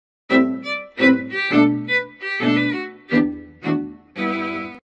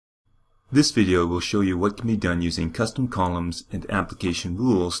This video will show you what can be done using custom columns and application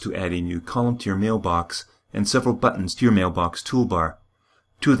rules to add a new column to your mailbox and several buttons to your mailbox toolbar.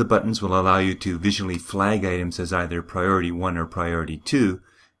 Two of the buttons will allow you to visually flag items as either priority 1 or priority 2,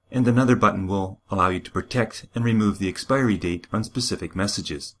 and another button will allow you to protect and remove the expiry date on specific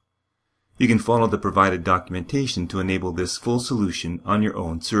messages. You can follow the provided documentation to enable this full solution on your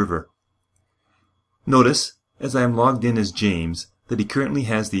own server. Notice, as I am logged in as James, that he currently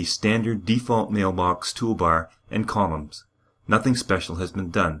has the standard default mailbox toolbar and columns. Nothing special has been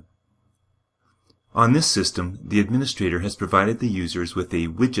done. On this system, the administrator has provided the users with a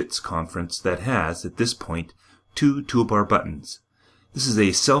widgets conference that has, at this point, 2 toolbar buttons. This is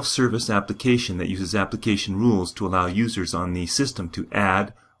a self-service application that uses application rules to allow users on the system to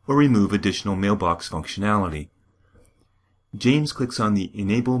add or remove additional mailbox functionality. James clicks on the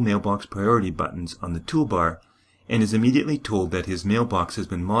Enable Mailbox Priority buttons on the toolbar and is immediately told that his mailbox has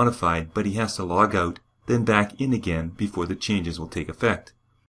been modified, but he has to log out, then back in again before the changes will take effect.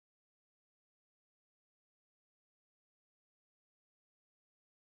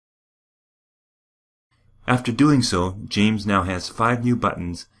 After doing so, James now has 5 new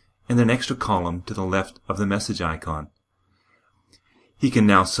buttons and an extra column to the left of the message icon. He can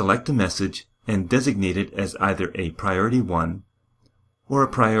now select a message and designate it as either a priority 1 or a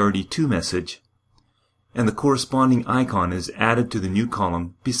priority 2 message, and the corresponding icon is added to the new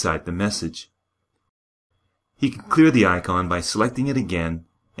column beside the message. He can clear the icon by selecting it again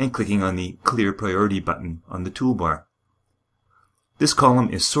and clicking on the Clear Priority button on the toolbar. This column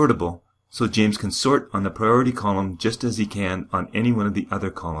is sortable, so James can sort on the priority column just as he can on any one of the other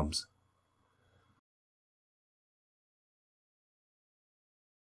columns.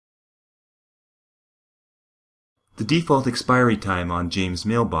 The default expiry time on James'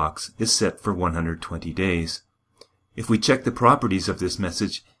 mailbox is set for 120 days. If we check the properties of this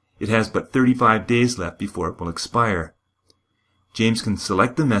message, it has but 35 days left before it will expire. James can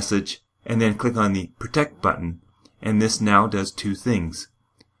select the message and then click on the Protect button, and this now does 2 things.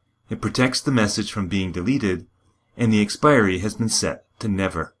 It protects the message from being deleted, and the expiry has been set to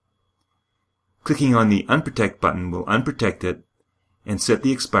never. Clicking on the Unprotect button will unprotect it and set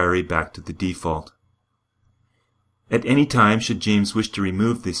the expiry back to the default. At any time, should James wish to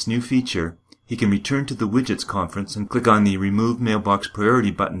remove this new feature, he can return to the Widgets conference and click on the Remove Mailbox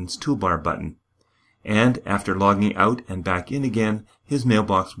Priority Buttons toolbar button. And after logging out and back in again, his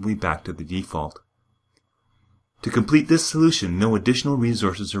mailbox will be back to the default. To complete this solution, no additional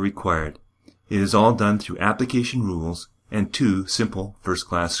resources are required. It is all done through application rules and 2 simple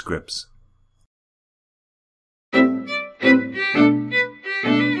first-class scripts.